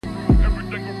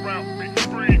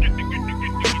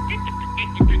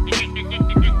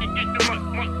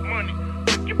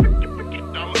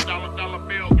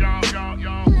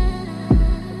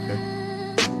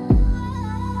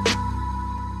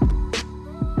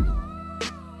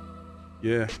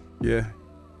Yeah, yeah.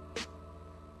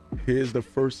 Here's the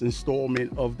first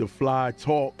installment of the Fly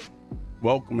Talk.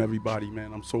 Welcome, everybody,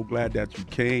 man. I'm so glad that you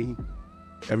came.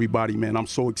 Everybody, man, I'm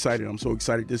so excited. I'm so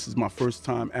excited. This is my first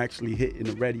time actually hitting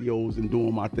the radios and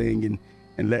doing my thing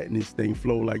and letting this thing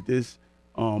flow like this.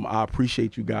 I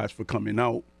appreciate you guys for coming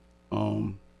out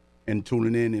and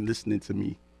tuning in and listening to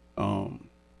me. Um,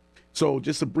 so,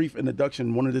 just a brief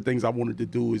introduction. One of the things I wanted to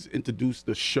do is introduce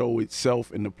the show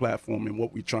itself and the platform and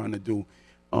what we're trying to do.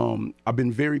 I've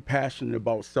been very passionate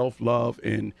about self love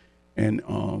and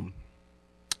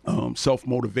self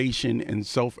motivation and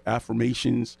self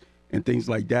affirmations and things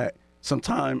like that.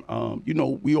 Sometimes,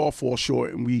 we all fall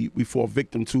short and we fall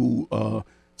victim to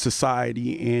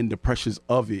society and the pressures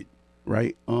of it,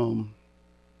 right?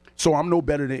 So I'm no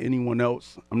better than anyone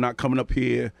else. I'm not coming up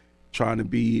here trying to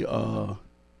be a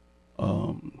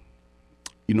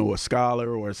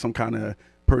scholar or some kind of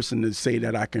person to say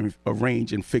that I can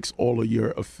arrange and fix all of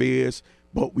your affairs,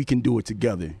 but we can do it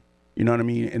together. You know what I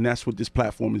mean? And that's what this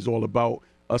platform is all about.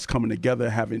 Us coming together,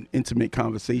 having intimate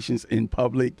conversations in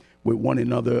public with one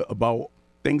another about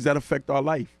things that affect our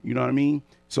life. You know what I mean?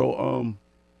 So,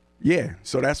 yeah.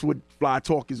 So that's what Fly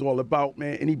Talk is all about,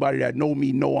 man. Anybody that know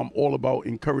me know I'm all about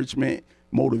encouragement,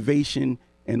 motivation,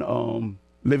 and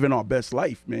living our best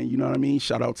life, man. You know what I mean?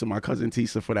 Shout out to my cousin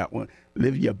Tisa for that one.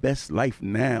 Live your best life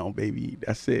now, baby.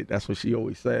 That's it. That's what she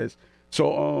always says.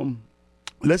 So,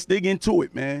 let's dig into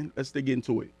it, man. Let's dig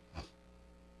into it.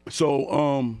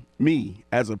 So, me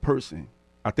as a person,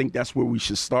 I think that's where we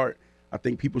should start. I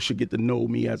think people should get to know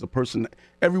me as a person.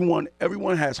 Everyone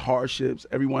has hardships.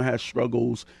 Everyone has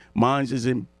struggles. Mine's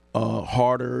isn't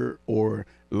harder or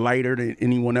lighter than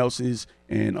anyone else's,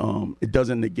 and it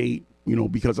doesn't negate,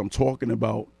 because I'm talking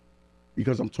about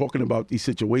these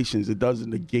situations. It doesn't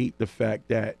negate the fact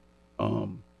that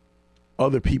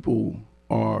other people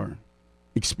are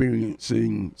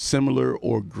experiencing similar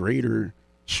or greater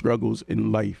struggles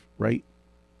in life, right?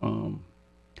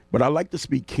 But I like to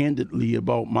speak candidly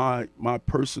about my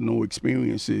personal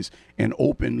experiences and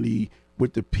openly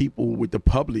with the people, with the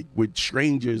public, with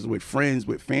strangers, with friends,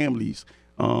 with families.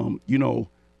 I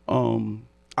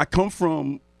come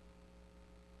from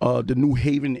the New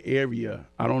Haven area.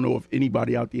 I don't know if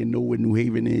anybody out there know where New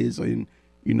Haven is, and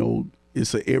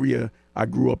it's an area I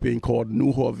grew up in called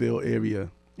Newhartville area,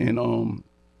 and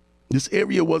this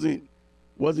area wasn't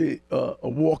a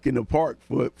walk in the park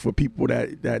for people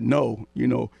that know.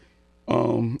 You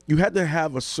had to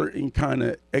have a certain kind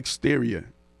of exterior,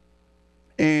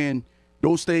 and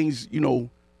those things, you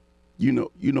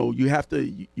have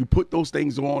to you put those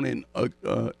things on, and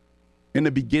in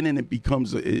the beginning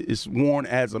it's worn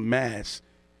as a mask,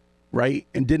 right?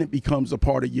 And then it becomes a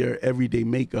part of your everyday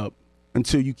makeup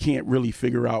until you can't really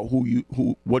figure out who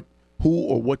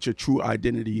or what your true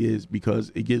identity is,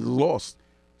 because it gets lost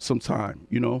sometime.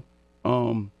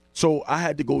 So I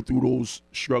had to go through those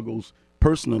struggles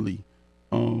personally.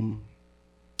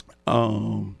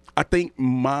 I think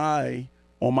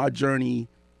on my journey,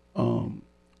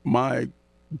 my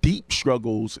deep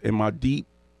struggles and my deep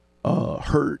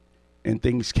hurt and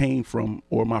things came from,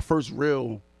 or my first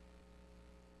real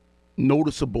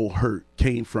noticeable hurt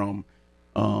came from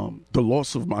the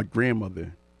loss of my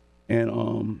grandmother. And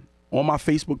on my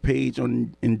Facebook page,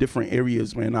 in different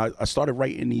areas, man, I started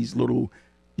writing these little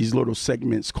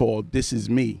segments called "This Is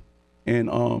Me," and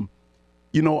and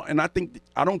I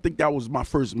don't think that was my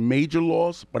first major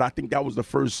loss, but I think that was the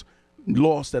first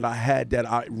loss that I had that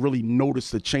I really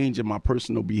noticed a change in my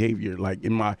personal behavior, like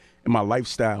in my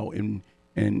lifestyle, and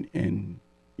when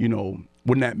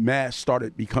that mask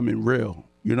started becoming real.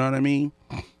 You know what I mean?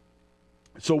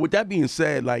 So with that being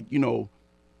said, when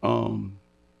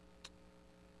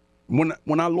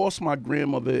I lost my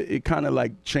grandmother, it kind of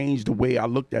like changed the way I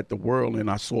looked at the world and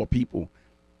I saw people.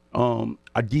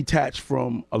 I detached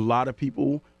from a lot of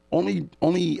people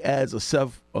only as a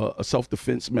self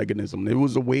defense mechanism. It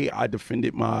was a way I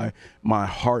defended my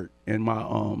heart and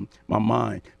my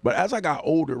mind. But as I got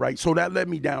older, right, so that led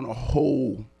me down a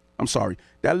whole. I'm sorry,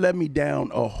 that led me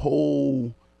down a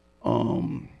whole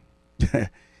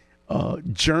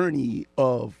journey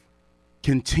of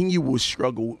continuous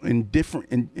struggle in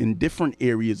different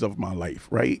areas of my life,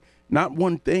 right? Not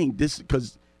one thing. This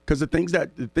because the things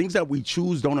that we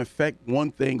choose don't affect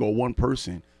one thing or one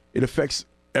person. It affects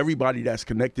everybody that's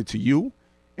connected to you,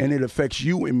 and it affects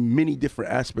you in many different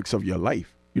aspects of your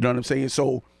life. You know what I'm saying?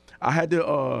 So I had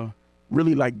to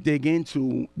really dig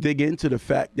into the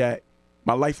fact that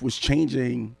my life was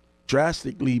changing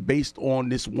drastically based on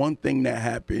this one thing that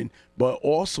happened, but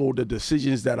also the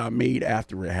decisions that I made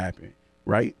after it happened,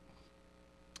 right?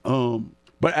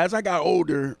 But as I got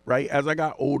older, right? As I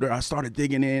got older, I started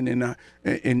digging in,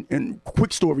 and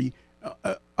quick story,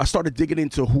 I started digging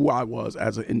into who I was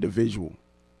as an individual.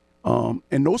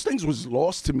 And those things was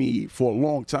lost to me for a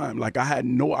long time. Like I had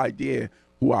no idea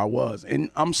who I was, and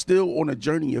I'm still on a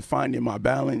journey of finding my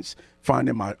balance,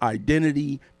 finding my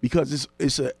identity, because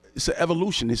it's an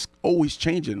evolution. It's always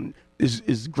changing.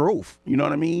 It's growth. You know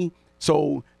what I mean?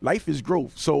 So life is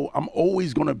growth. So I'm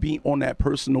always gonna be on that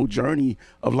personal journey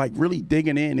of like really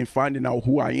digging in and finding out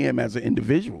who I am as an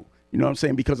individual. You know what I'm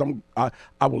saying? Because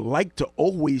I would like to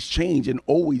always change and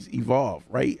always evolve,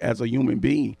 right? As a human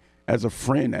being, as a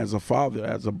friend, as a father,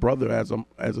 as a brother, as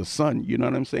a son. You know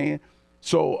what I'm saying?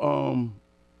 So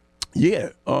yeah.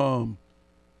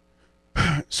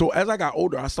 So as I got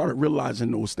older, I started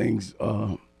realizing those things,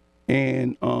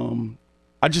 and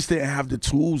I just didn't have the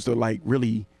tools to like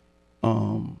really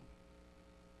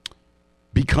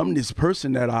become this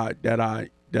person that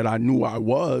I knew I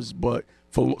was. But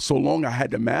for so long I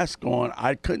had the mask on,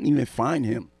 I couldn't even find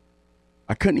him.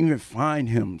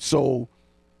 So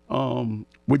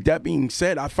with that being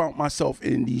said, I found myself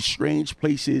in these strange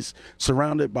places,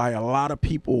 surrounded by a lot of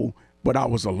people, but I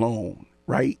was alone,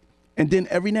 right? And then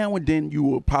every now and then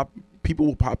people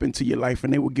will pop into your life,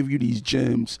 and they will give you these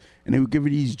gems, and they will give you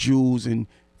these jewels. And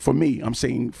for me,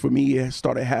 it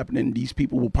started happening. These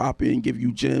people will pop in, give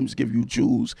you gems, give you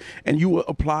jewels, and you will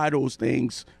apply those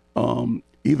things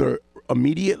either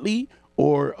immediately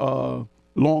or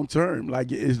long term.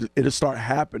 Like it'll start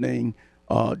happening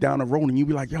down the road, and you'll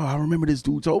be like, yo, I remember this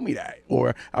dude told me that,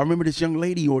 or I remember this young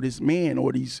lady or this man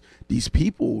or these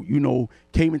people, you know,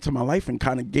 came into my life and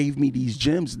kind of gave me these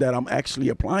gems that I'm actually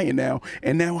applying now.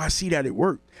 And now I see that it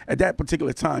worked. At that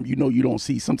particular time, you know,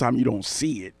 sometimes you don't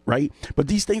see it, right? But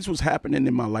these things was happening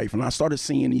in my life, and I started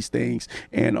seeing these things,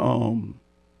 and I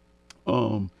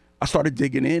started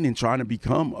digging in and trying to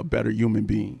become a better human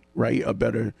being, right? A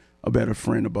better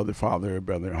friend, a better father, a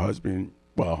better husband.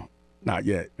 Well, not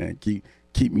yet, man.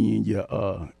 Keep me in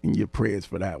your prayers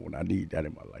for that one. I need that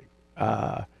in my life.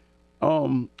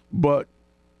 But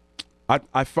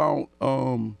I found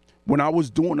when I was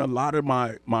doing a lot of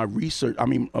my research, a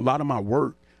lot of my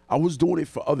work, I was doing it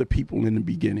for other people in the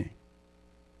beginning.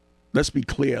 Let's be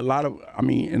clear. And I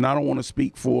don't want to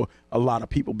speak for a lot of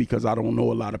people because I don't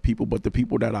know a lot of people, but the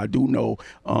people that I do know,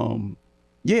 a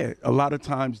lot of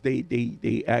times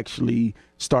they actually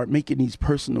start making these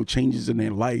personal changes in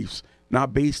their lives,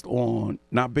 not based on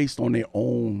their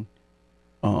own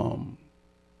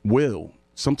will.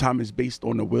 Sometimes it's based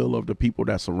on the will of the people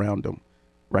that surround them,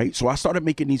 right? So I started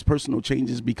making these personal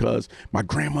changes because my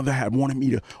grandmother had wanted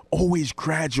me to always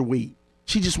graduate.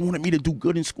 She just wanted me to do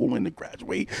good in school and to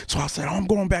graduate. So I said, I'm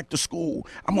going back to school.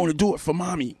 I'm going to do it for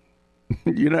mommy.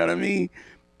 You know what I mean?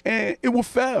 And it will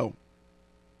fail.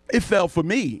 It fell for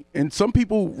me. And some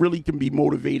people really can be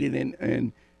motivated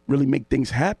and really make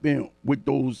things happen with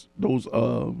those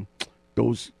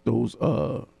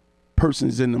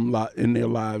persons in their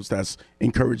lives that's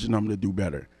encouraging them to do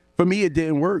better. For me, it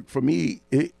didn't work. For me,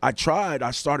 I tried.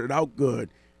 I started out good,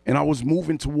 and I was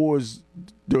moving towards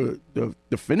the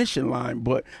finishing line,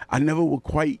 but I never would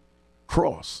quite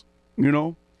cross, you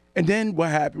know? And then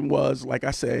what happened was, like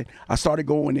I said, I started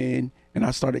going in, and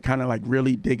I started kind of like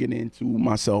really digging into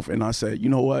myself, and I said, you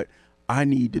know what? I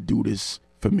need to do this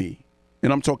for me.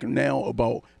 And I'm talking now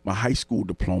about my high school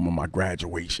diploma, my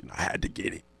graduation. I had to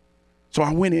get it. So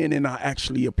I went in and I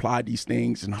actually applied these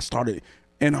things, and I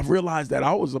realized that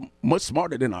I was much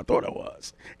smarter than I thought I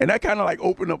was. And that kind of like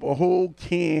opened up a whole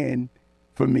can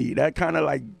for me. That kind of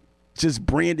like just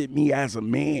branded me as a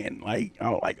man. Like, I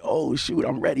was like, oh shoot,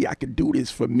 I'm ready. I can do this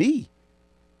for me.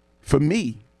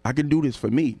 I can do this for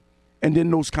me. And then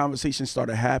those conversations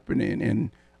started happening, and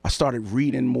I started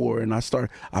reading more, and I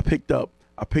picked up,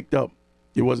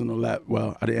 it wasn't a lap.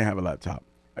 Well, I didn't have a laptop,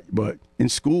 but in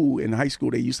high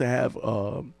school, they used to have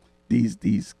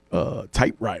these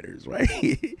typewriters,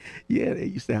 right? Yeah, they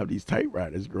used to have these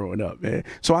typewriters growing up, man.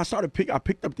 So I picked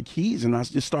up the keys, and I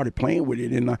just started playing with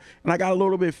it, and I got a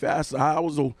little bit faster. I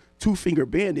was a 2-finger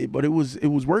bandit, but it was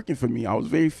working for me. I was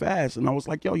very fast, and I was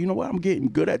like, yo, you know what? I'm getting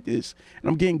good at this, and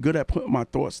I'm getting good at putting my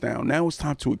thoughts down. Now it's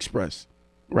time to express,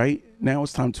 right? Now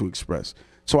it's time to express.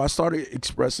 So I started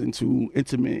expressing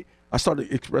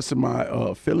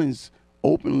my feelings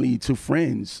openly to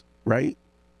friends, right?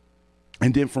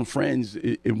 And then from friends,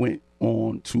 it went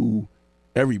on to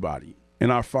everybody.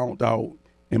 And I found out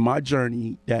in my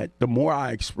journey that the more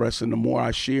I express and the more I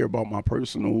share about my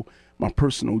personal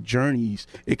journeys,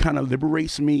 it kind of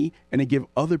liberates me, and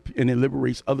it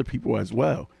liberates other people as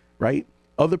well, right?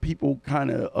 Other people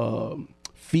kind of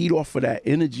feed off of that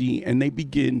energy, and they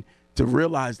begin to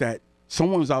realize that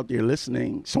someone's out there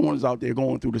listening, someone's out there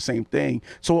going through the same thing.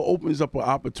 So it opens up an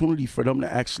opportunity for them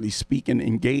to actually speak and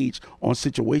engage on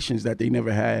situations that they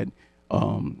never had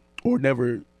or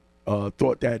never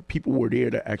thought that people were there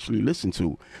to actually listen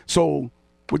to. So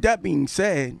with that being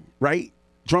said, right,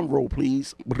 drum roll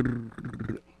please,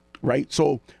 right?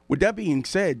 So with that being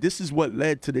said, this is what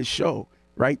led to this show,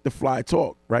 right? The Fly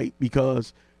Talk, right?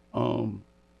 Because a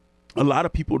lot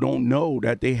of people don't know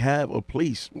that they have a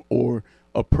place or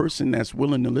a person that's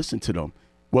willing to listen to them,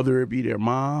 whether it be their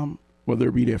mom, whether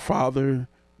it be their father,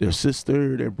 their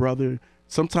sister, their brother,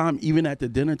 sometimes even at the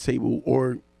dinner table,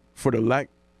 or for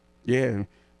the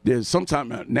there's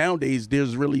sometimes nowadays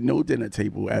there's really no dinner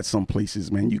table at some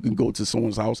places, man. You can go to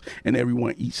someone's house and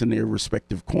everyone eats in their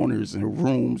respective corners and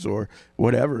rooms or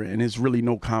whatever, and there's really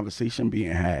no conversation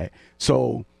being had.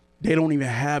 So they don't even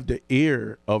have the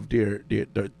ear of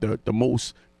the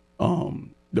most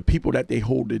the people that they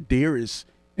hold the dearest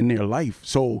in their life.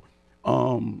 So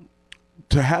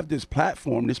to have this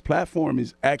platform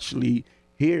is actually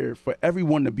here for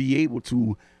everyone to be able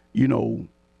to, you know,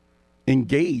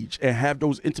 engage and have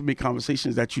those intimate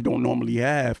conversations that you don't normally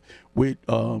have with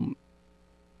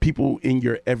people in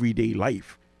your everyday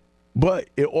life. But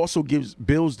it also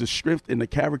builds the strength and the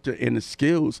character and the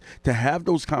skills to have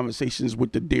those conversations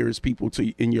with the dearest people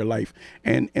in your life,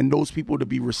 and those people to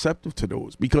be receptive to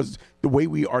those, because the way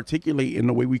we articulate and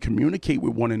the way we communicate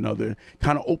with one another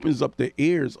kind of opens up the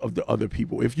ears of the other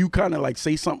people. If you kind of like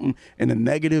say something in a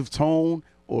negative tone,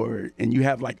 and you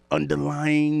have like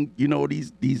underlying, you know,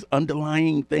 these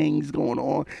underlying things going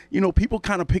on, you know, people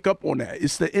kind of pick up on that.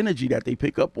 It's the energy that they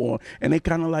pick up on, and they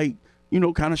kind of like, you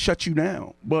know, kind of shut you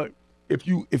down. But if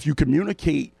you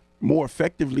communicate more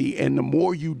effectively, and the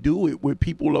more you do it with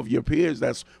people of your peers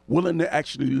that's willing to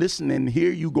actually listen and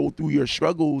hear you go through your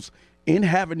struggles in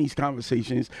having these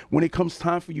conversations, when it comes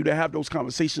time for you to have those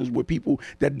conversations with people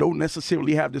that don't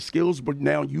necessarily have the skills, but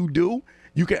now you do,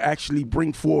 you can actually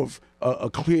bring forth a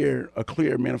clear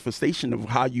manifestation of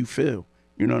how you feel.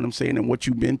 You know what I'm saying? And what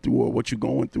you've been through, or what you're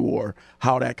going through, or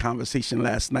how that conversation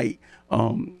last night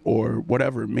or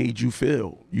whatever made you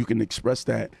feel. You can express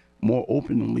that more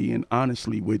openly and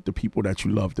honestly with the people that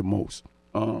you love the most.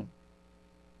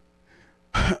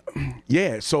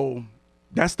 Yeah, so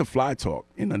that's the Fly Talk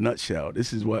in a nutshell.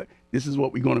 This is what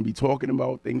we're going to be talking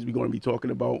about, things we're going to be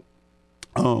talking about.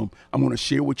 I'm going to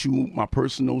share with you my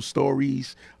personal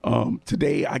stories.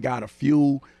 Today I got a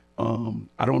few.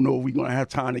 I don't know if we're going to have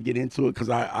time to get into it, because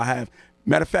I have,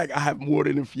 matter of fact, I have more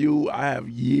than a few. I have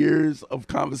years of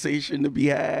conversation to be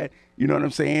had. You know what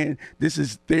I'm saying? This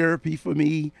is therapy for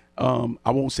me. I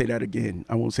won't say that again.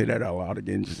 I won't say that out loud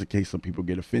again, just in case some people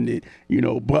get offended, you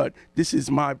know, but this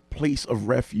is my place of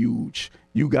refuge.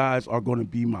 You guys are going to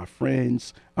be my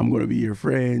friends. I'm going to be your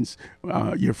friend,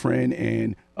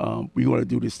 and we're going to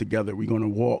do this together. We're going to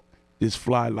walk this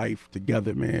fly life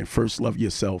together, man. First, love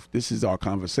yourself. This is our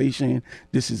conversation.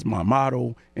 This is my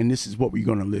motto, and this is what we're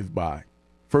going to live by.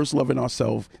 First, loving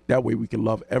ourselves. That way we can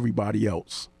love everybody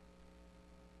else,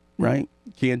 right?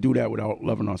 Can't do that without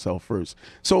loving ourselves first.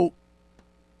 So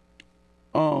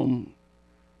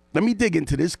let me dig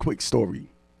into this quick story,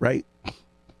 right?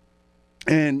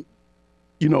 And,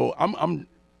 you know, I'm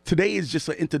today is just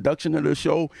an introduction to the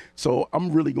show, so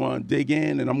I'm really going to dig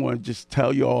in, and I'm going to just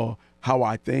tell y'all how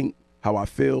I think, how I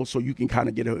feel, so you can kind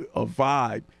of get a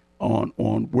vibe on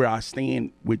where I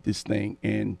stand with this thing.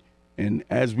 And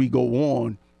as we go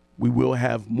on, we will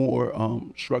have more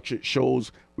structured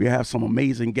shows. We have some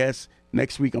amazing guests.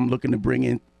 Next week, I'm looking to bring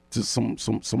in to some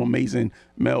amazing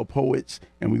male poets,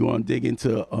 and we're going to dig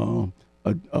into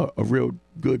a real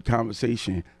good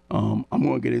conversation. I'm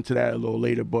going to get into that a little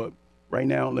later, but right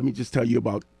now, let me just tell you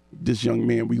about this young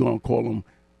man. We're going to call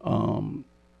him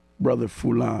Brother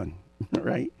Fulan,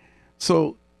 right?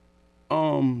 So,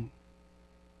 my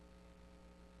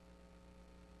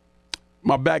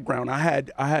background, I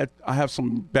have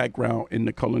some background in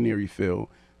the culinary field.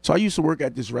 So I used to work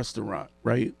at this restaurant,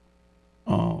 right?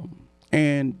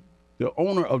 And the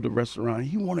owner of the restaurant,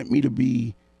 he wanted me to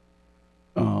be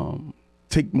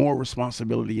take more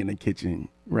responsibility in the kitchen,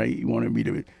 right? He wanted me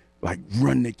to like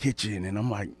run the kitchen, and I'm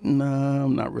like, nah,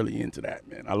 I'm not really into that,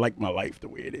 man. I like my life the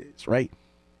way it is, right?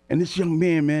 And this young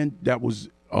man, that was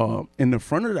in the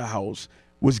front of the house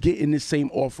was getting the same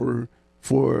offer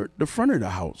for the front of the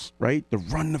house, right? To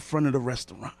run the front of the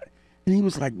restaurant. And he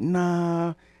was like,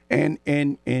 nah.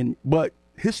 But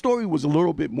his story was a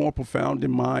little bit more profound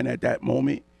than mine at that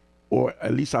moment, or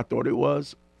at least I thought it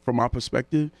was from my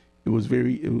perspective. It was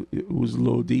it was a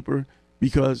little deeper,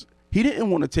 because he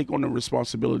didn't want to take on the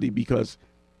responsibility, because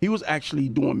he was actually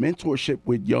doing mentorship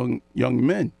with young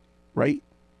men, right?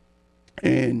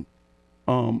 And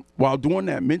while doing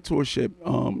that mentorship,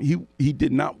 he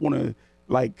did not want to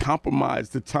like compromise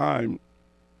the time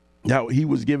that he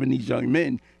was giving these young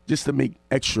men just to make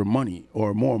extra money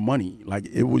or more money. Like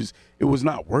it was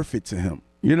not worth it to him.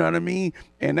 You know what I mean?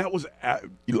 And that was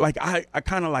like I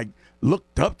kind of like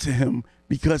looked up to him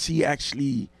because he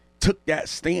actually took that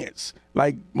stance.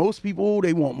 Like most people,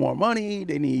 they want more money,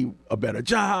 they need a better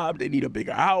job, they need a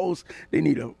bigger house, they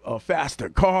need a faster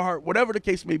car, whatever the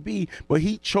case may be. But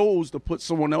he chose to put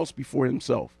someone else before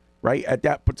himself, right, at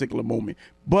that particular moment.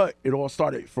 But it all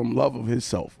started from love of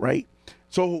himself, right?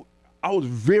 So I was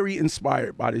very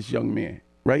inspired by this young man,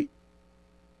 right?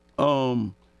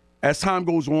 As time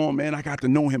goes on, man, I got to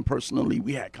know him personally.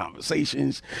 We had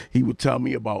conversations. He would tell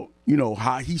me about,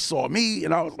 how he saw me.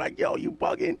 And I was like, yo, you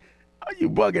bugging? You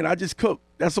bugging? I just cook.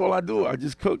 That's all I do. I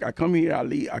just cook. I come here, I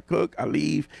leave, I cook, I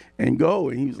leave and go.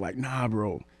 And he was like, nah,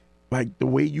 bro. Like the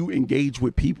way you engage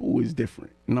with people is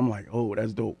different. And I'm like, oh,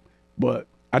 that's dope. But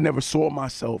I never saw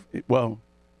myself. Well,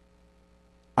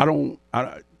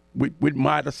 with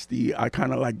modesty, I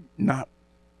kind of like not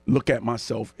look at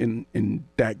myself in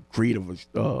that great of a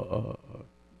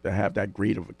to have that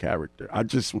great of a character. I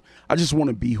just want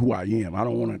to be who I am. I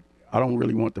don't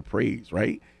really want the praise,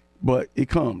 right? But it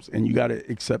comes and you got to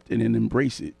accept it and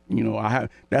embrace it.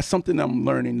 That's something I'm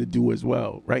learning to do as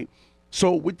well, right?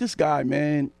 So with this guy,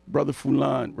 man, Brother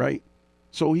Fulan, right?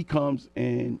 So he comes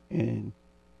and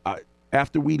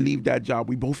after we leave that job,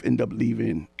 we both end up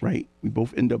leaving, right? We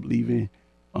both end up leaving.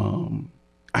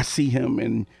 I see him,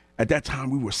 and at that time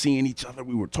we were seeing each other.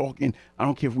 We were talking. I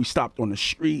don't care if we stopped on the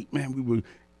street, man. We were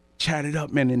chatted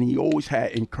up, man. And he always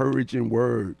had encouraging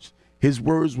words. His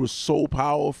words were so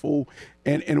powerful,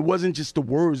 and it wasn't just the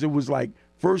words. It was like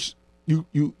first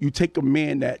you take a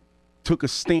man that took a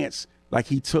stance, like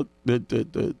he took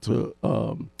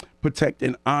to protect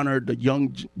and honor the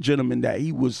young gentleman that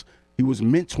he was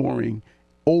mentoring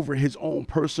over his own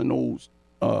personal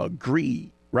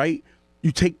greed, right?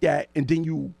 You take that and then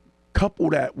you couple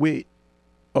that with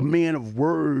a man of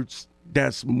words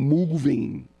that's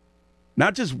moving,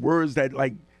 not just words that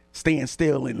like stand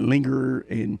still and linger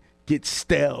and get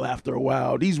stale after a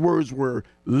while. These words were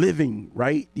living,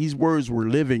 right? These words were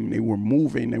living. They were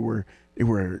moving. They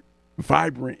were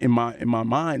vibrant in my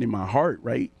mind, in my heart,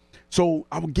 right? So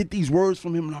I would get these words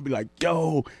from him and I'd be like,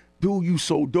 yo, dude, you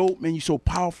so dope, man. You so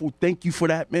powerful. Thank you for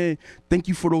that, man. Thank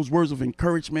you for those words of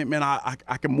encouragement, man.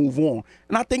 I can move on.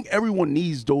 And I think everyone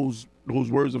needs those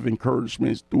words of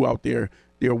encouragement throughout their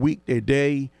week, their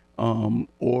day,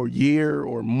 or year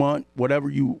or month, whatever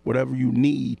you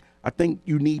need. I think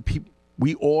you need people.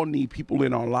 We all need people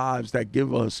in our lives that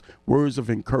give us words of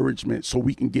encouragement so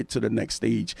we can get to the next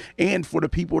stage. And for the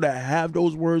people that have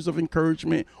those words of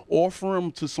encouragement, offer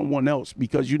them to someone else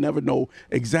because you never know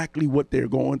exactly what they're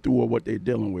going through or what they're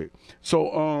dealing with.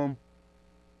 So,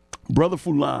 Brother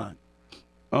Fulan,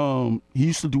 he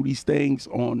used to do these things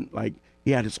on, like,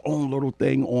 he had his own little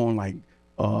thing on, like,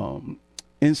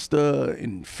 Insta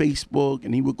and Facebook,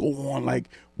 and he would go on like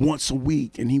once a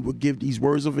week and he would give these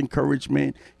words of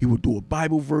encouragement. He would do a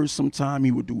Bible verse sometime.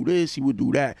 He would do this, he would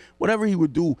do that. Whatever he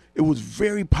would do, it was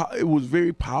very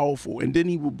powerful. And then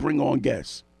he would bring on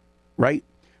guests, right?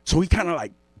 So he kind of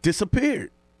like disappeared.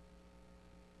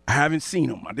 I haven't seen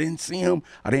him. I didn't see him.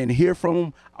 I didn't hear from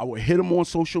him. I would hit him on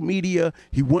social media.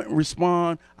 He wouldn't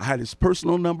respond. I had his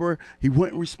personal number. He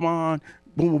wouldn't respond.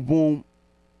 Boom, boom, boom.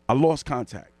 I lost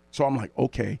contact. So I'm like,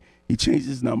 okay, he changed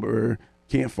his number,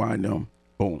 can't find him,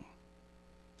 boom.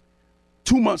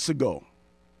 2 months ago,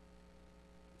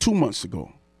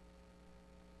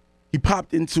 he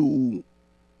popped into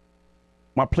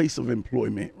my place of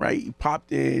employment, right? He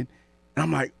popped in, and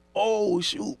I'm like, oh,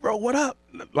 shoot, bro, what up?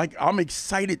 Like, I'm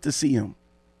excited to see him.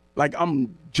 Like,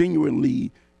 I'm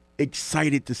genuinely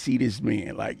excited to see this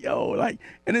man. Like, yo, like,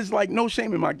 and it's like no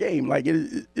shame in my game. Like,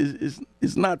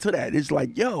 it's not to that. It's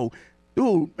like, yo,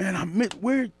 dude, man,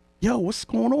 what's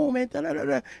going on, man? Da, da, da,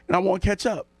 da. And I want to catch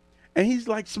up. And he's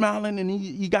like smiling and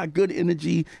he got good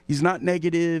energy. He's not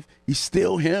negative. He's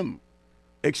still him.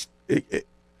 On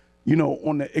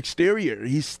the exterior,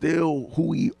 he's still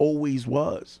who he always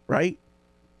was, right?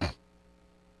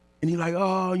 And he's like,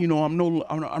 oh, I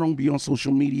don't be on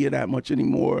social media that much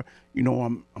anymore.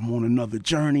 I'm on another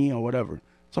journey or whatever.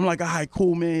 So I'm like, all right,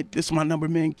 cool, man. This is my number,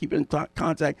 man. Keep in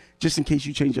contact just in case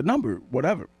you change your number,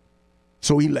 whatever.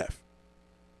 So he left.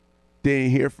 Didn't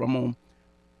hear from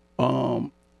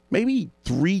him. Maybe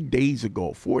 4 days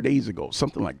ago,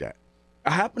 something like that. I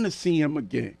happened to see him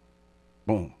again.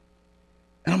 Boom.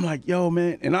 And I'm like, yo,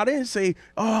 man. And I didn't say,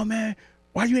 oh, man,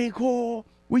 why you ain't call?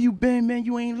 Where you been, man?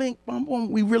 You ain't linked. Boom,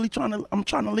 boom. I'm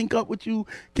trying to link up with you,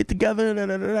 get together, da,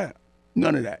 da, da, da.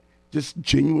 None of that. just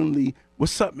genuinely,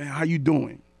 what's up, man? How you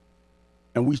doing?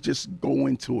 And we just go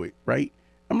into it, right?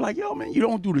 I'm like, yo, man, you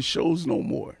don't do the shows no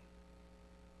more.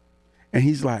 And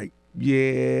he's like,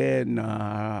 yeah,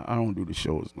 nah, I don't do the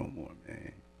shows no more,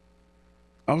 man.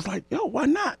 I was like, yo, why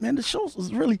not, man? The shows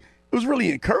was really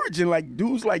encouraging. Like,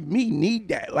 dudes like me need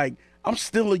that. Like, I'm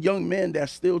still a young man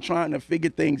that's still trying to figure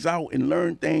things out and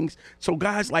learn things. So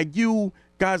guys like you,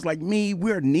 guys like me,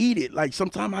 we're needed. Like,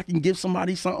 sometimes I can give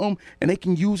somebody something and they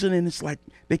can use it and it's like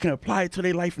they can apply it to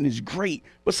their life and it's great.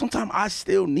 But sometimes I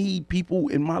still need people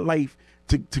in my life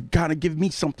to kind of give me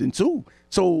something too.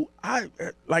 So I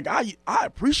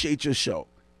appreciate your show.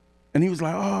 And he was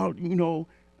like, oh,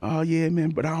 oh yeah, man,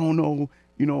 but I don't know,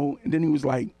 And then he was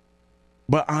like,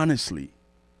 but honestly,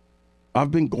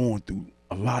 I've been going through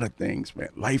a lot of things, man.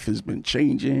 Life has been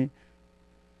changing.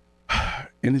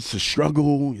 And it's a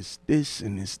struggle. It's this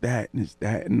and it's that and it's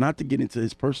that. And not to get into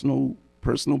his personal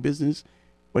business,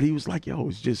 but he was like, yo,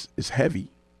 it's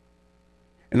heavy.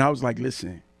 And I was like,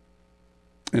 listen.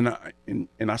 And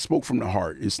I spoke from the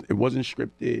heart. It wasn't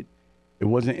scripted. It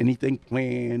wasn't anything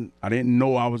planned. I didn't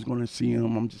know I was going to see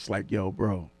him. I'm just like, yo,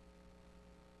 bro.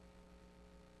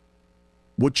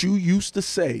 What you used to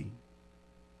say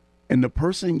and the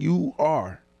person you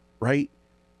are, right,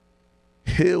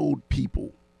 healed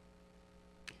people.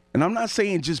 And I'm not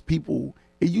saying just people.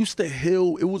 It used to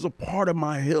heal. It was a part of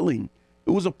my healing.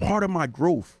 It was a part of my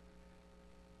growth.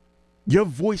 Your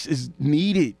voice is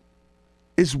needed.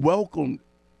 It's welcomed.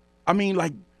 I mean,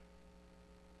 like,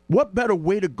 what better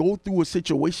way to go through a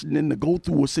situation than to go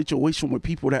through a situation with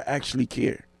people that actually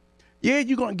care? Yeah,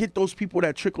 you're going to get those people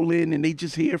that trickle in and they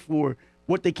just here for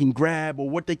what they can grab or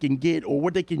what they can get or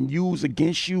what they can use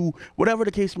against you, whatever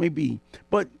the case may be.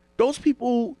 But those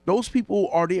people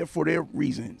are there for their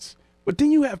reasons. But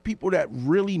then you have people that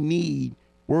really need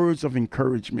words of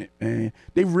encouragement, man.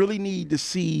 They really need to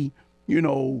see,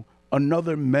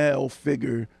 another male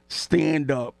figure stand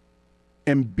up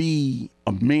and be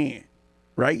a man,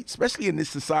 right? Especially in this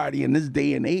society, in this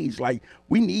day and age. Like,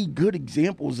 we need good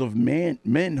examples of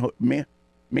manhood.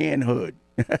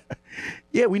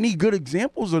 Yeah, we need good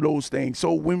examples of those things.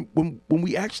 So when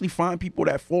we actually find people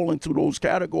that fall into those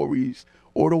categories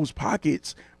or those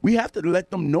pockets, we have to let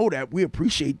them know that we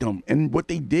appreciate them and what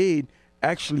they did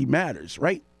actually matters,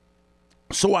 right?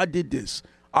 So I did this.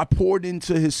 I poured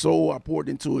into his soul. I poured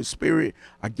into his spirit.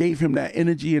 I gave him that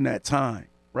energy and that time,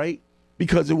 right?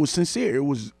 Because it was sincere. It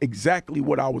was exactly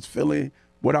what I was feeling,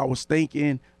 what I was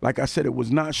thinking. Like I said, it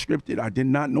was not scripted. I did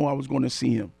not know I was going to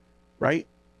see him, right?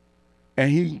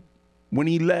 And when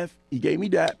he left, he gave me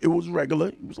that. It was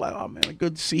regular. He was like, oh, man,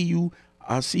 good to see you.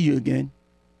 I'll see you again.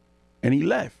 And he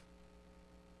left.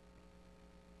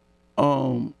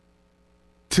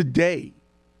 Today,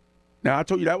 now I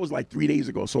told you that was like 3 days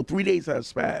ago. So 3 days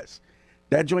has passed.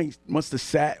 That joint must have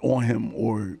sat on him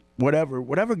or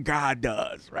whatever God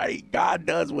does, right? God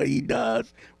does what he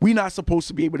does. We're not supposed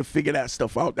to be able to figure that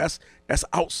stuff out. That's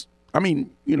out. I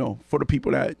mean, for the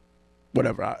people that,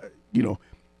 whatever,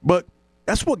 but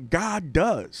that's what God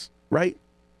does, right?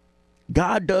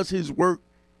 God does his work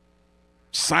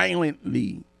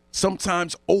silently,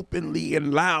 sometimes openly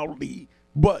and loudly,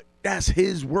 but that's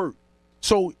his work.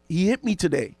 So he hit me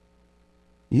today.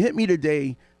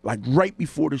 Like right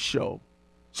before the show.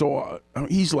 So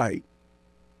he's like,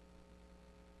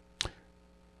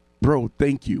 bro,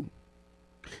 thank you.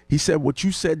 He said, what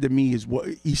you said to me is what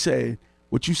he said.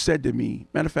 What you said to me.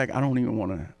 Matter of fact, I don't even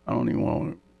want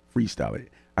to freestyle it.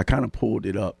 I kind of pulled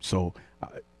it up. So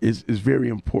it's very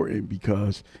important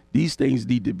because these things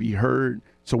need to be heard.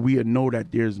 So we know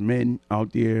that there's men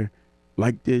out there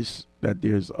like this, that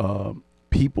there's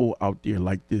people out there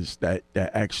like this that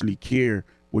actually care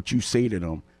what you say to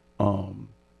them.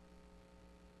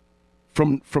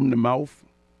 From the mouth,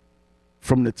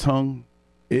 from the tongue,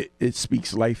 it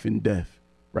speaks life and death,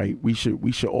 right? We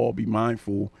should all be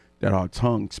mindful that our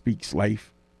tongue speaks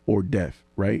life or death,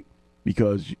 right?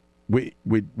 Because with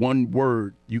one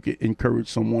word, you can encourage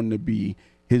someone to be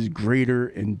his greater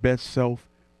and best self,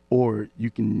 or you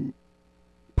can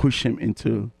push him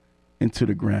into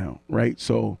the ground, right?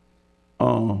 So,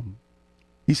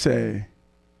 he said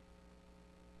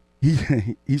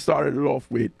he started it off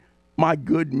with my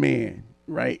good man,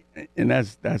 right? And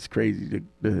that's crazy,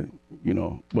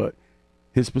 but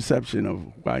his perception of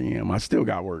who I am, I still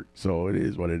got work, so it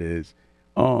is what it is.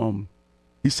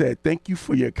 He said, thank you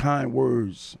for your kind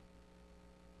words.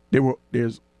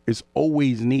 It's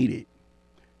always needed.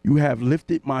 You have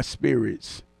lifted my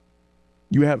spirits.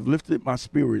 You have lifted my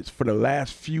spirits for the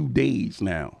last few days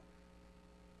now.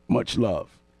 Much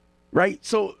love. Right?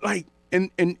 So like, and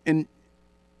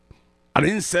I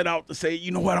didn't set out to say,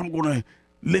 you know what, I'm gonna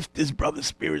lift this brother's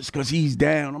spirits because he's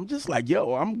down. I'm just like,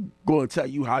 yo, I'm going to tell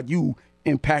you how you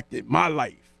impacted my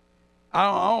life.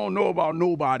 I don't know about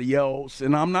nobody else,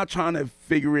 and I'm not trying to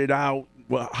figure it out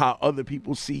how other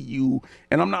people see you,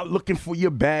 and I'm not looking for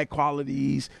your bad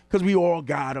qualities because we all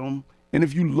got them. And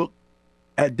if you look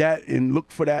at that and look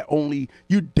for that only,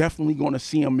 you're definitely going to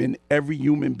see them in every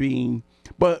human being.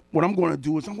 But what I'm going to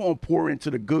do is I'm going to pour into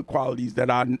the good qualities that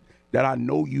I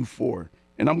know you for,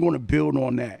 and I'm going to build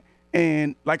on that.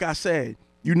 And like I said,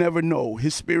 you never know.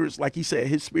 His spirits, like he said,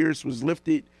 his spirits was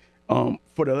lifted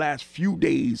for the last few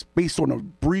days based on a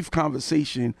brief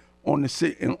conversation on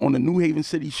the New Haven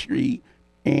City street,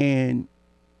 and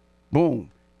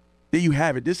boom, there you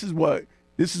have it. This is what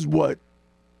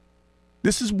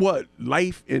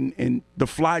life and the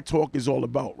fly talk is all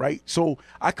about, right? So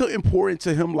I couldn't pour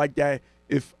into him like that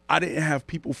if I didn't have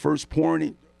people first pouring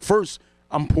in. First,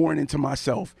 I'm pouring into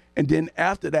myself, and then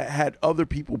after that, had other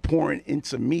people pouring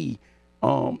into me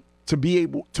to be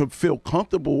able to feel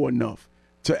comfortable enough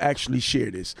to actually share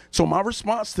this. So my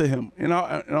response to him, and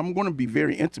I'm going to be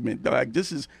very intimate. Like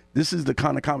this is the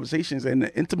kind of conversations and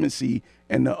the intimacy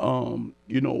and the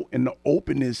and the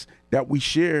openness that we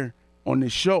share on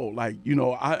this show. Like,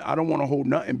 I don't want to hold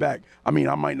nothing back. I mean,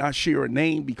 I might not share a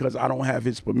name because I don't have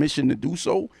his permission to do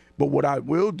so. But what I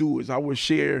will do is I will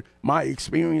share my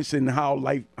experience and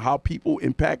how people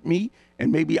impact me,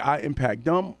 and maybe I impact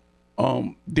them,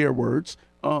 their words,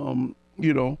 like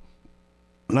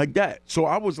that. So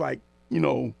I was like,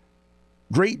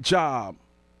 great job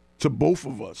to both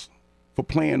of us for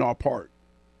playing our part.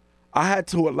 I had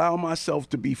to allow myself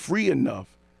to be free enough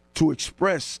to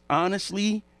express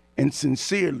honestly and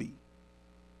sincerely,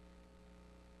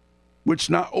 which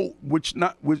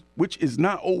is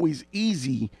not always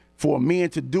easy for a man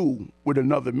to do with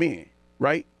another man,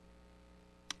 right?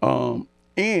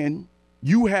 And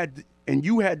you had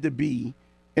to be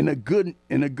in a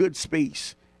good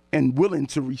space and willing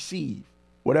to receive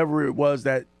whatever it was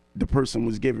that the person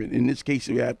was given. In this case,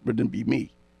 it happened to be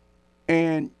me.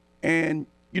 And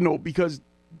because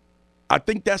I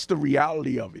think that's the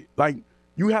reality of it. Like,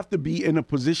 you have to be in a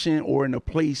position or in a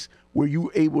place where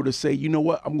you're able to say, you know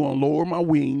what, I'm going to lower my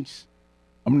wings.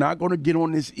 I'm not going to get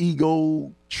on this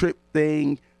ego trip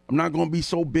thing. I'm not going to be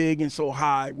so big and so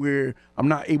high where I'm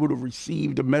not able to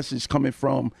receive the message coming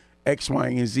from X, Y,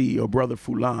 and Z, or brother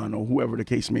Fulan, or whoever the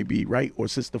case may be, right? Or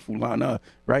sister Fulana,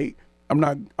 right? I'm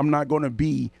not going to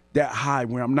be that high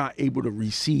where I'm not able to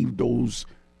receive those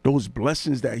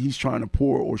blessings that he's trying to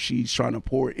pour or she's trying to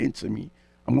pour into me.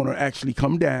 I'm going to actually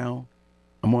come down.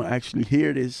 I'm going to actually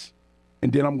hear this,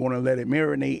 and then I'm going to let it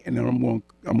marinate, and then I'm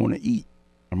going to eat.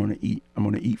 I'm going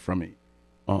to eat from it.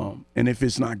 And if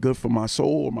it's not good for my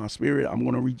soul or my spirit, I'm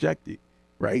going to reject it,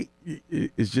 right?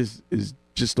 It's just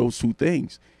those two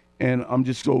things. And I'm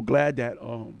just so glad that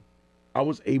I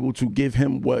was able to give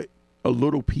him a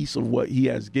little piece of what he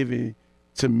has given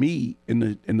to me in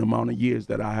the amount of years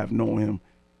that I have known him.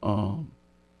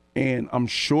 And I'm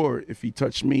sure if he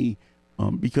touched me,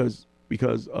 because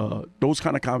those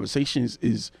kind of conversations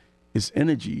is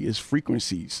energy, is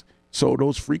frequencies. So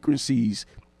those frequencies,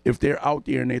 if they're out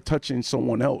there and they're touching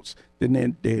someone else,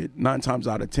 then they're 9 times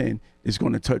out of 10 is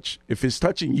going to touch. If it's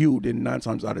touching you, then 9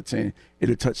 times out of 10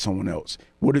 it'll touch someone else.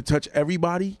 Would it touch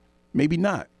everybody? Maybe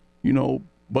not.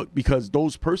 But because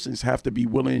those persons have to be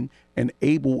willing and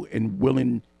able and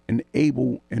willing and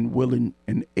able and willing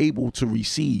and able to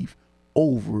receive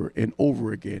over and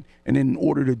over again. And in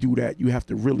order to do that, you have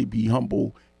to really be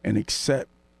humble and accept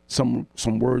some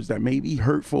words that may be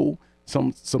hurtful.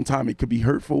 Sometimes it could be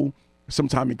hurtful.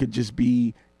 Sometimes it could just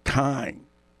be kind.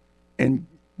 And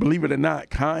believe it or not,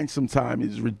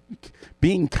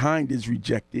 being kind is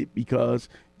rejected because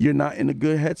you're not in a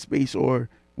good headspace or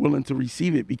willing to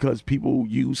receive it, because people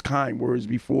use kind words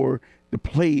before the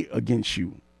play against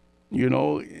you.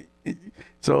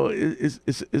 So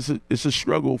it's a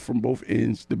struggle from both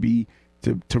ends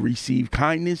to receive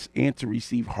kindness and to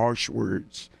receive harsh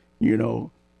words.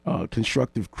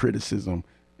 Constructive criticism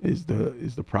is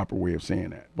the proper way of saying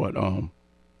that. But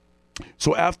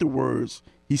so afterwards,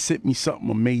 he sent me something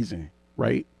amazing,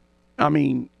 right? I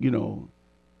mean,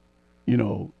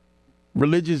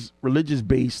 religious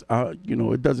based.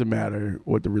 It doesn't matter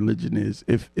what the religion is.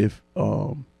 If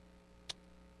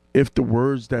the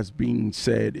words that's being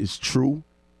said is true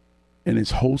and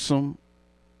it's wholesome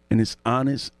and it's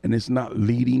honest and it's not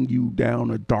leading you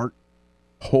down a dark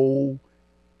hole,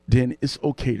 then it's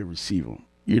okay to receive them.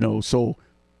 So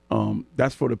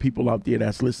that's for the people out there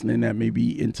that's listening that may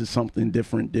be into something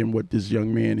different than what this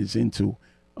young man is into.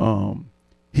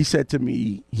 He said to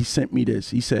me, he sent me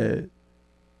this. He said,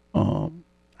 how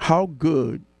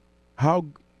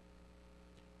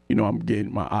I'm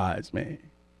getting my eyes, man.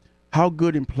 How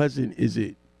good and pleasant is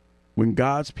it when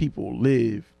God's people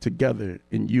live together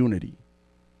in unity?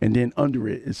 And then under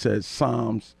it, it says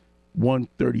Psalms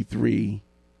 133,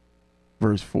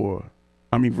 verse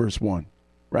 1,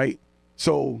 right?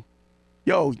 So,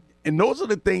 and those are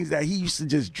the things that he used to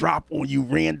just drop on you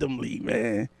randomly,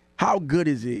 man. How good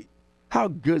is it? How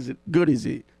good is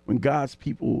it when God's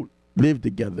people live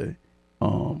together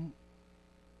in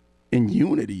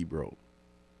unity, bro?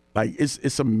 Like,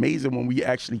 it's amazing when we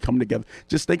actually come together.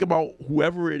 Just think about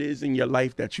whoever it is in your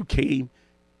life that you came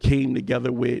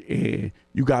together with, and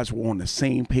you guys were on the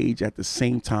same page at the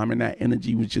same time, and that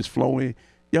energy was just flowing.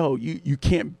 You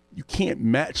can't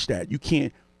match that. You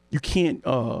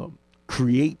can't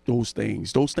create those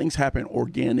things. Those things happen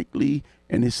organically,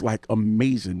 and it's like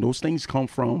amazing. Those things come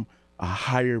from a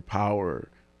higher power,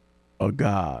 a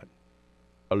God,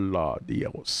 Allah,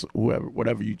 Dios, whoever,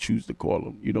 whatever you choose to call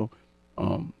them.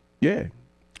 Yeah.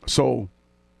 So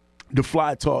the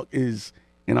fly talk is,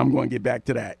 and I'm going to get back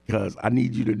to that because I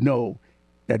need you to know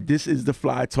that this is the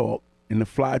fly talk, and the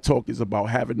fly talk is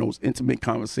about having those intimate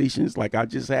conversations like I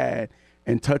just had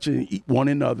and touching one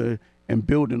another and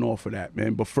building off of that,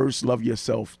 man. But first, love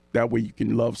yourself. That way you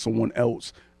can love someone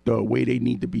else the way they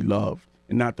need to be loved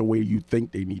and not the way you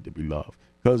think they need to be loved.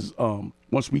 Because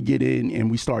once we get in and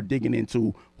we start digging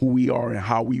into who we are and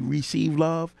how we receive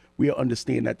love, we'll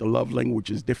understand that the love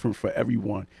language is different for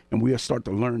everyone. And we'll start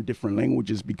to learn different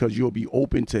languages because you'll be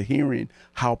open to hearing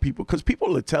how because people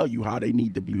will tell you how they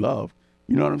need to be loved.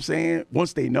 You know what I'm saying?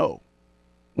 Once they know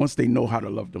how to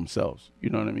love themselves. You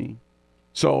know what I mean?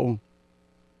 So,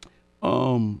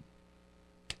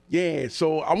 yeah,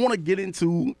 so I want to get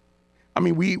into,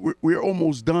 we're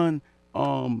almost done.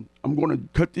 I'm going to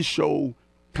cut this show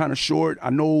kind of short. I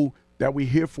know that we're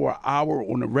here for an hour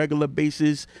on a regular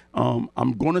basis.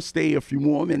 I'm going to stay a few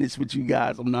more minutes with you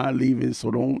guys. I'm not leaving,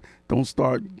 so don't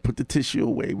put the tissue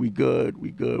away. We good,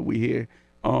 we here.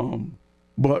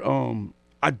 But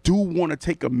I do want to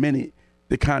take a minute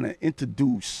to kind of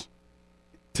introduce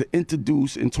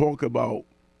and talk about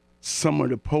some of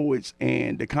the poets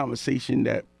and the conversation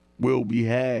that will be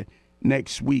had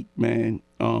next week, man,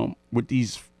 with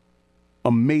these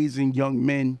amazing young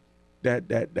men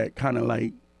that kind of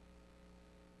like,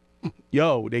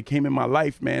 they came in my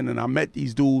life, man, and I met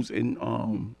these dudes and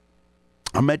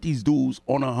I met these dudes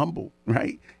on a humble,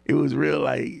 right? It was real,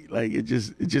 like it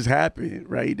just happened,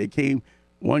 right?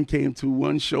 One came to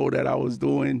one show that I was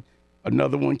doing,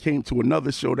 another one came to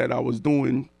another show that I was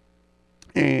doing,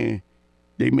 and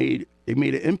they made an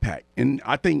impact. And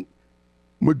I think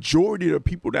majority of the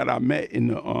people that I met in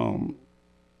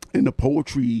the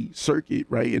poetry circuit,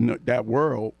 right, in that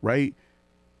world, right,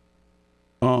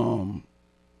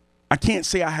 I can't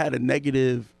say I had a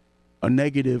negative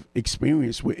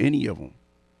experience with any of them,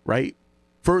 right?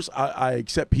 First, I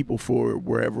accept people for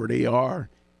wherever they are,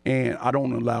 and I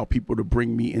don't allow people to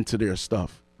bring me into their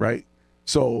stuff, right?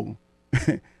 So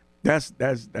that's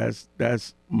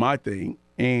my thing,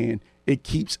 and it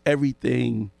keeps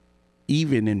everything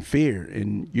even and fair,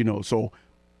 and so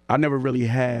I never really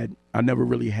had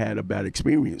a bad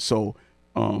experience. So,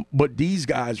 but these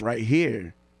guys right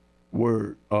here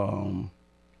were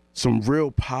some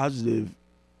real positive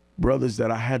brothers that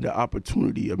I had the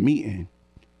opportunity of meeting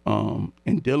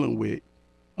and dealing with.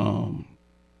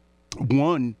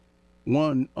 One,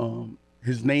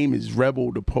 his name is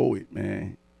Rebel the Poet,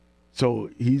 man. So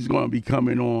he's going to be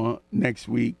coming on next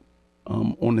week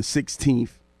on the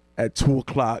 16th at 2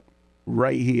 o'clock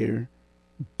right here,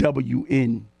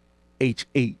 WNHH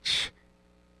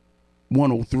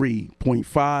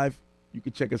 103.5. You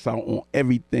can check us out on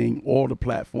everything, all the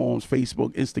platforms,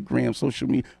 Facebook, Instagram, social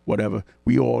media, whatever.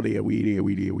 We all there, we there,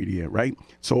 right?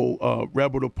 So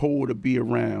Rebel the Poet will be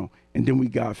around. And then we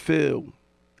got Phil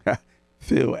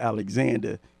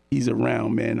Alexander. He's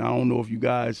around, man. I don't know if you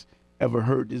guys ever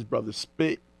heard this brother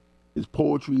spit. His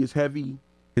poetry is heavy.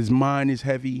 His mind is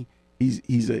heavy.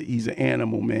 He's an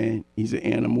animal, man. He's an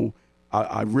animal.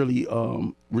 I really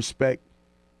respect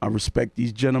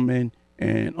these gentlemen.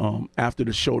 And after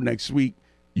the show next week,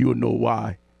 you'll know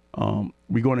why.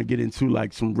 We're going to get into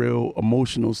like some real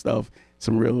emotional stuff,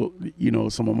 some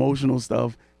emotional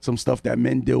stuff, some stuff that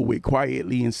men deal with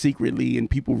quietly and secretly and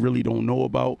people really don't know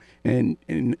about. And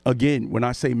again, when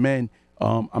I say men,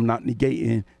 I'm not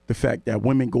negating the fact that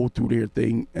women go through their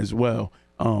thing as well.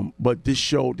 But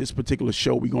this particular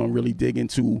show, we're going to really dig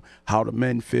into how the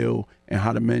men feel and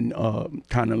how the men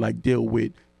kind of like deal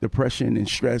with depression and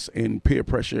stress and peer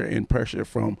pressure and pressure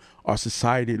from our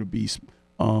society to be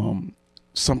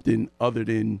something other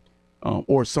than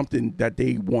or something that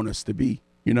they want us to be.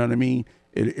 You know what I mean?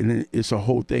 It's a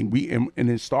whole thing. And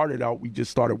it started out, we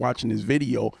just started watching this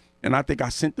video, and I think I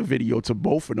sent the video to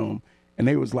both of them, and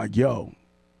they was like, yo,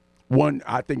 one,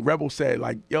 I think Rebel said,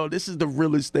 like, yo, this is the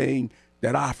realest thing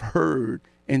that I've heard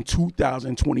in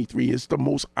 2023. It's the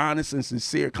most honest and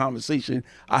sincere conversation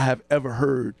I have ever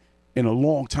heard in a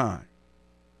long time.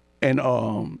 And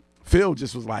Phil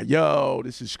just was like, yo,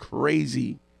 this is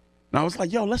crazy. And I was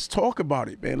like, yo, let's talk about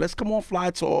it, man. Let's come on Fly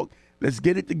Talk. Let's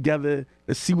get it together.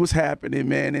 Let's see what's happening,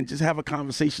 man, and just have a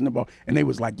conversation about. And they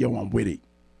was like, yo, I'm with it.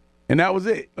 And that was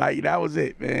it. Like, that was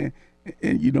it, man.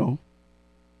 And you know,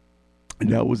 and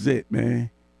that was it, man.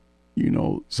 You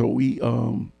know, so we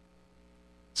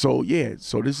so yeah,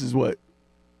 so this is what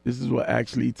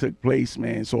actually took place,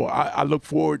 man. So I look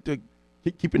forward to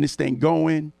keeping this thing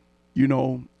going. You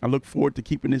know, I look forward to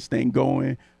keeping this thing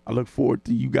going. I look forward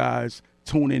to you guys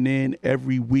tuning in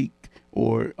every week,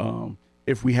 or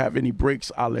if we have any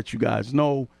breaks, I'll let you guys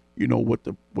know, you know, what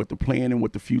the plan and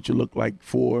what the future look like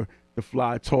for the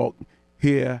Fly Talk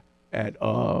here at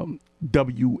WNHH.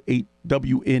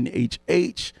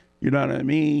 You know what I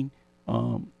mean?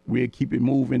 We'll keep it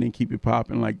moving and keep it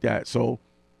popping like that. So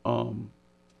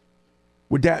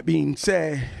with that being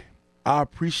said, I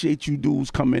appreciate you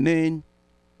dudes coming in.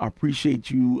 I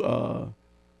appreciate you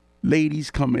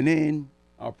ladies coming in.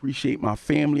 I appreciate my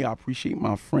family. I appreciate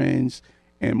my friends.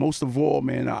 And most of all,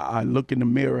 man, I look in the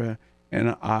mirror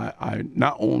and I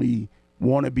not only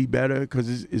want to be better,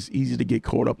 because it's easy to get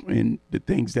caught up in the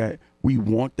things that we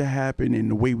want to happen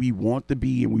and the way we want to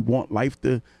be, and we want life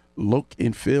to look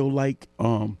and feel like,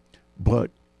 but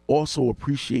also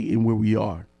appreciating where we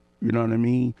are. You know what I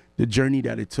mean? The journey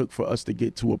that it took for us to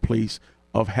get to a place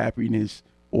of happiness,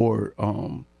 or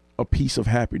a piece of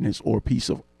happiness, or a piece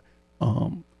of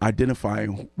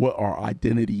identifying what our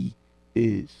identity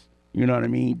is. You know what I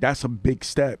mean? That's a big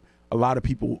step. A lot of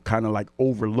people kind of like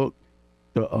overlook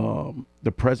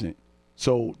the present.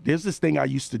 So there's this thing I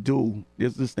used to do. And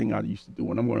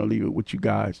I'm going to leave it with you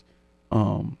guys.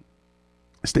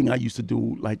 This thing I used to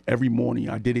do, like every morning.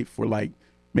 I did it for like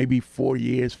maybe 4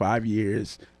 years, 5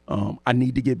 years. I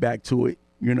need to get back to it.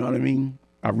 You know what I mean?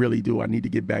 I really do. I need to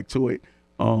get back to it.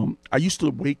 I used to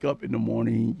wake up in the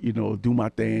morning, you know, do my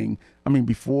thing. I mean,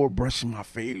 before brushing my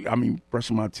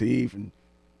teeth and,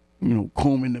 you know,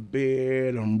 combing the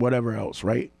beard and whatever else,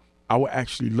 right? I would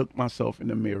actually look myself in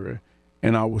the mirror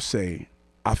and I would say,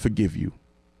 I forgive you.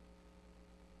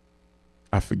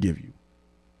 I forgive you.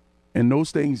 And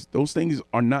those things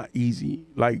are not easy.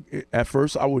 Like, at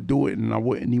first I would do it and I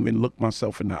wouldn't even look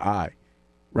myself in the eye,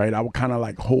 right? I would kind of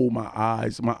like hold my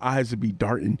eyes. My eyes would be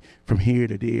darting from here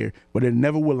to there, but it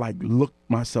never would like look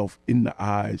myself in the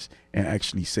eyes and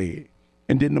actually say it.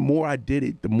 And then the more I did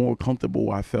it, the more comfortable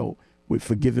I felt with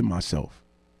forgiving myself,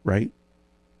 right?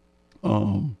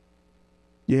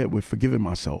 Yeah, with forgiving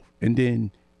myself. And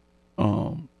then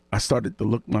I started to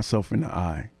look myself in the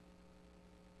eye.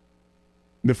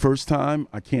 The first time,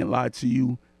 I can't lie to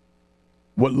you,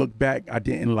 what looked back I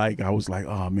didn't like. I was like,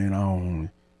 oh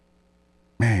man,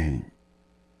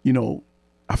 you know,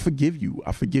 I forgive you.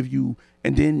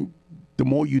 And then the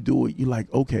more you do it, you're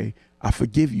like, okay, I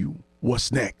forgive you.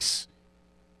 What's next?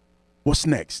 What's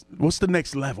the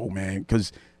next level, man?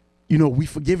 Because, you know, we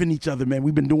forgiving each other, man.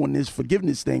 We've been doing this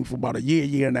forgiveness thing for about a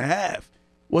year and a half.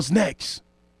 What's next?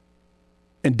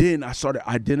 And then I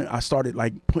started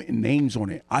like putting names on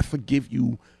it. I forgive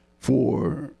you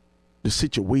for the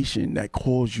situation that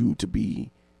caused you to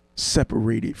be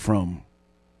separated from.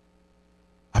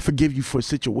 I forgive you for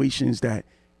situations that,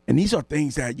 and these are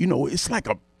things that, you know, it's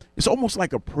almost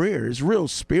like a prayer. It's real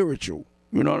spiritual.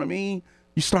 You know what I mean?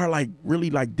 You start like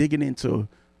really like digging into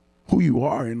who you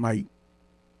are and like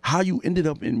how you ended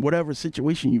up in whatever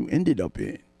situation you ended up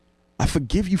in. I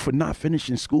forgive you for not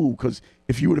finishing school, because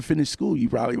if you would have finished school, you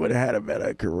probably would have had a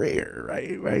better career,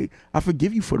 right? I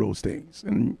forgive you for those things.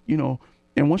 And, you know,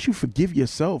 and once you forgive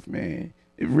yourself, man,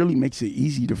 it really makes it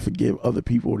easy to forgive other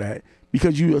people, that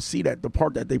because you will see that the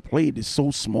part that they played is so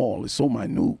small, it's so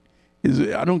minute.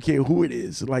 I don't care who it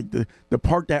is, like the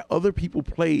part that other people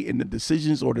play in the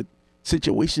decisions or the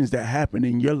situations that happen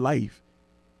in your life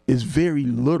is very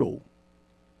little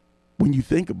when you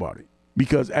think about it.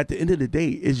 Because at the end of the day,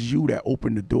 it's you that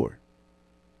opened the door.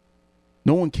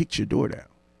 No one kicked your door down.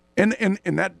 And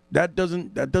that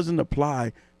doesn't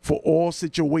apply for all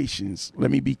situations. Let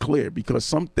me be clear, because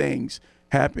some things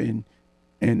happen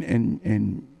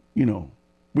and you know,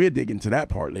 we'll dig into that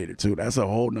part later too. That's a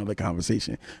whole nother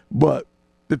conversation. But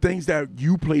the things that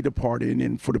you played a part in,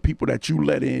 and for the people that you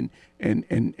let in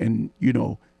and you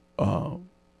know, and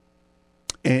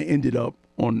ended up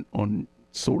on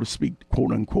so to speak,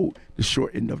 quote unquote, the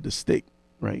short end of the stick,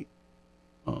 right?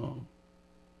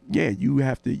 yeah, you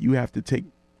have to take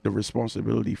the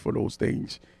responsibility for those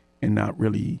things and not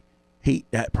really hate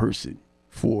that person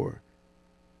for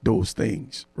those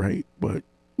things, right? But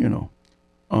you know,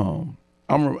 I'm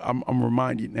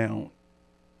reminded now.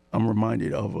 I'm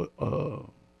reminded of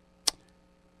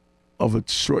a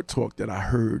short talk that I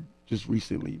heard just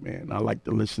recently. Man, I like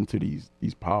to listen to these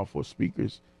powerful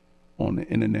speakers on the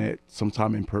internet,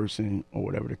 sometime in person or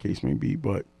whatever the case may be.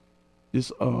 But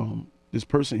this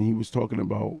person, he was talking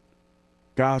about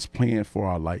God's plan for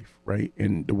our life, right?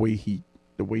 And the way he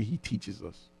teaches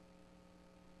us,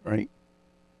 right?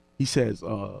 He says,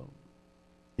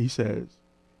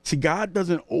 see, God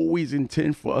doesn't always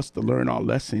intend for us to learn our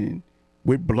lesson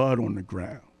with blood on the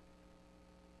ground.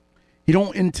 He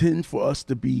don't intend for us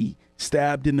to be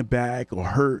stabbed in the back or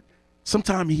hurt.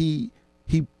 Sometimes he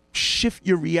shift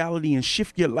your reality and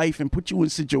shift your life and put you in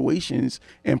situations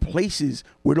and places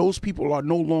where those people are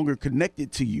no longer connected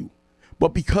to you. But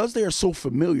because they are so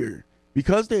familiar,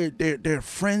 because they're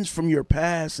friends from your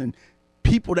past and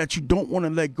people that you don't want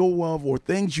to let go of or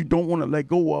things you don't want to let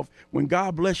go of, when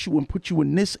God bless you and put you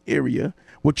in this area,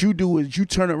 what you do is you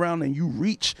turn around and you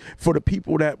reach for the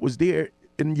people that was there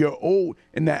in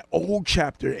that old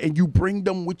chapter, and you bring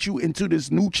them with you into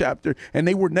this new chapter, and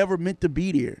they were never meant to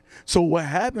be there. So what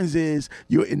happens is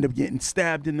you end up getting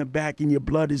stabbed in the back and your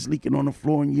blood is leaking on the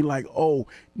floor, and you're like, oh,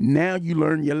 now you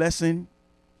learn your lesson.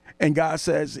 And God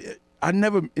says, I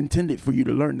never intended for you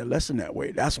to learn the lesson that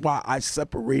way. That's why I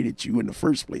separated you in the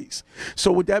first place.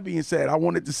 So with that being said, I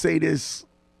wanted to say this,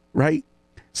 right?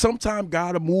 Sometimes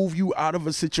God will move you out of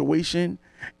a situation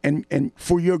and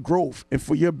for your growth and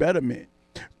for your betterment.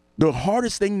 The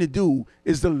hardest thing to do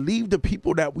is to leave the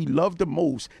people that we love the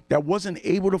most, that wasn't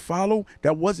able to follow,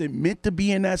 that wasn't meant to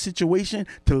be in that situation,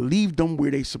 to leave them where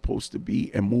they're supposed to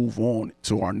be and move on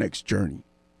to our next journey,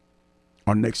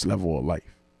 our next level of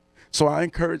life. So I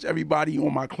encourage everybody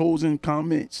on my closing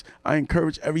comments, I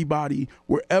encourage everybody,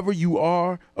 wherever you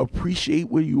are, appreciate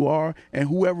where you are, and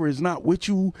whoever is not with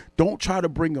you, don't try to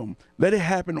bring them. Let it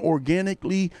happen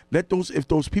organically. If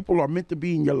those people are meant to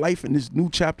be in your life in this new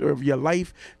chapter of your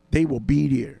life, they will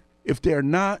be there. If they're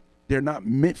not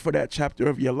meant for that chapter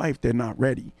of your life, they're not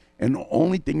ready. And the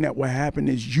only thing that will happen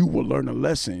is you will learn a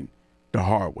lesson the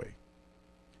hard way.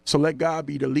 So let God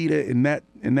be the leader in that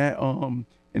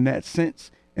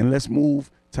sense. And let's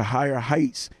move to higher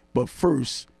heights. But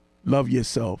first, love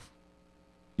yourself.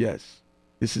 Yes,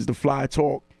 this is the Fly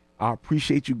Talk. I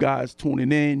appreciate you guys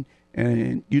tuning in.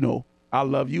 And, I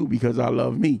love you because I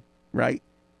love me, right?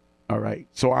 All right.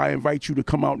 So I invite you to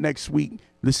come out next week,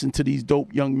 listen to these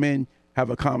dope young men, have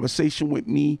a conversation with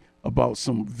me about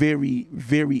some very,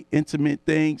 very intimate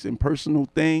things and personal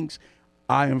things.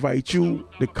 I invite you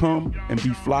to come and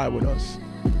be fly with us.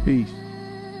 Peace.